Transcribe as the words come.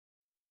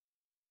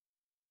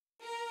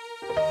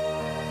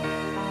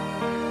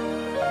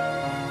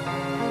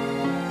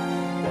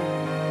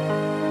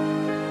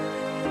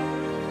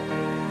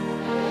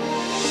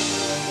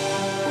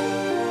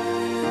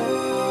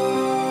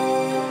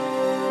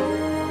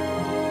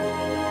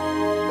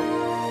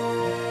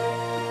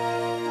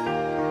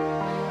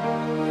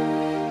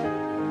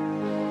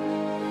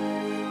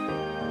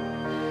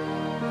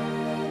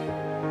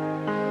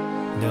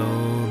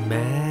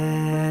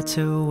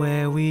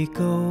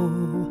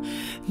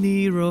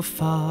near or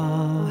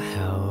far,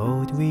 how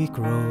old we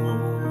grow.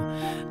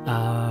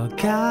 Our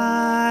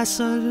guides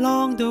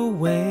along the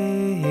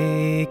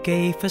way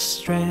gave us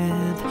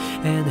strength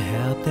and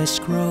helped us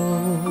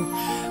grow.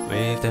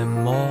 With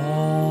them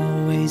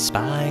always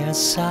by our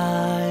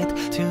side,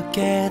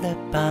 together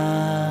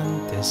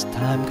bound as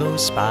time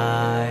goes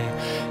by.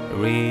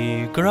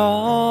 We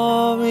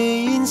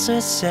glory in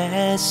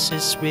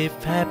successes with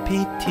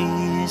happy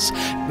tears,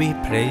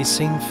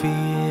 replacing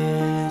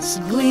fears.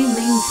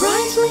 Gleaming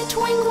brightly,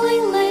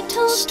 twinkling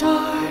little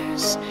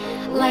stars,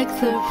 like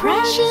the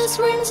precious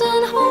rings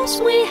and hopes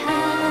we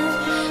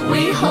have.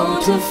 We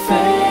hold to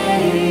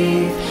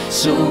faith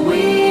so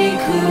we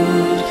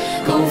could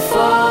go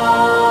far.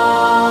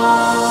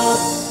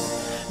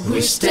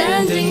 We're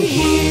standing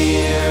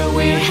here,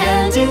 we're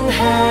hand in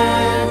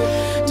hand,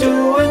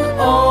 doing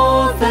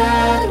all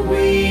that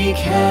we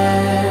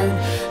can.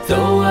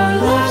 Though our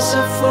lives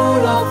are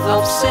full of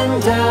ups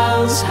and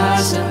downs,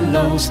 highs and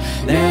lows,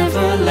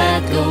 never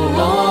let go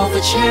of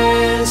a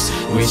chance.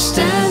 We're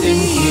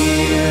standing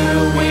here,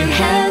 we're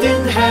hand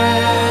in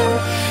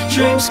hand,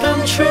 dreams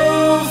come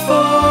true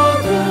for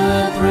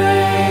the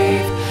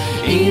brave.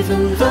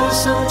 Even though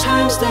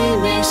sometimes they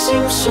may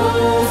seem so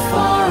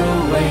far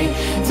away,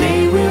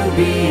 they will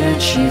be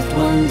achieved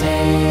one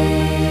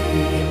day.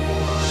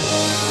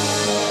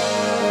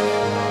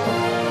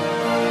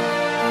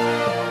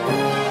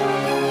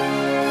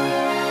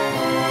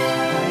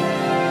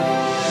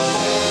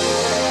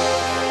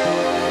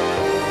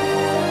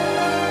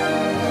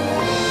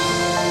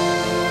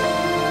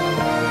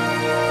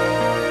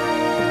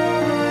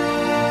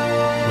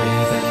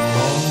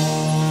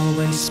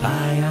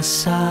 By our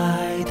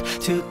side,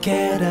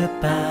 together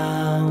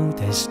bound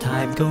as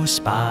time goes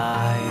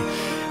by.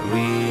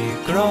 We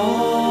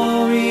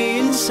glory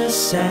in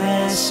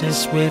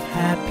successes with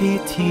happy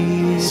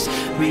tears,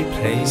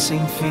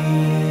 replacing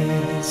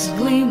fears.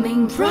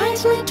 Gleaming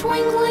brightly,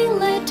 twinkling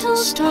little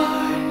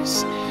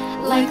stars,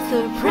 like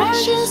the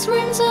precious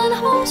rings and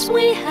hopes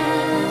we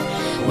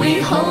have.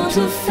 We hold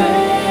to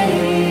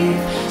faith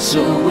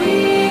so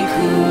we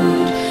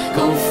could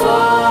go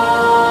far.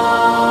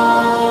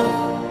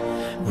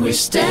 We're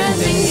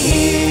standing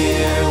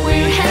here,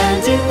 we're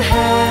hand in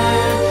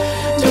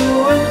hand,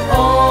 doing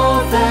all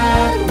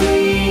that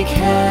we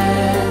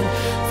can.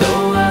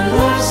 Though our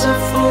lives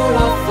are full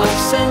of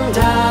ups and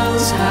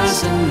downs,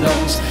 highs and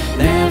lows,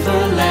 never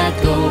let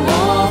go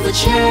of a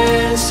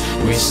chance.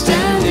 We're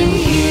standing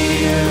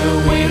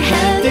here, we're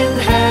hand in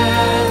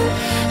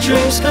hand,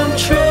 dreams come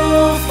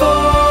true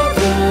for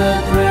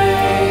the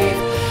brave.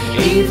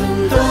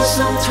 Even though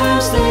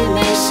sometimes they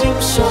may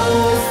seem so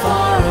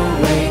far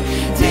away,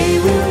 they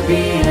will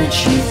be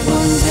achieved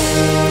one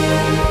day.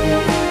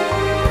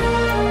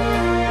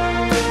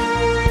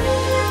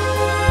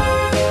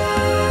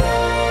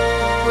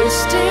 We're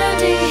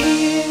standing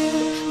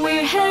here,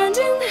 we're hand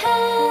in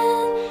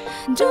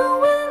hand,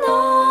 doing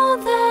all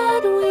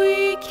that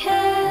we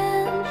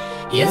can.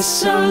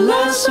 Yes, our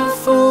lives are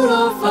full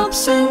of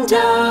ups and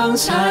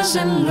downs, highs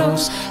and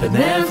lows, but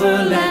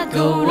never let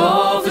go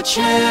of a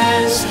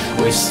chance.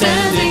 We're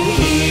standing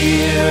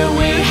here,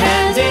 we're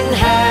hand in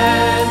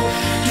hand,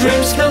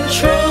 dreams come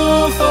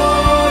true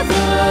for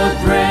the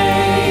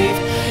brave.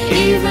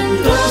 Even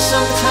though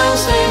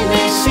sometimes they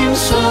may seem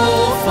so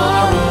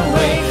far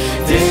away,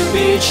 they'll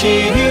be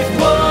achieved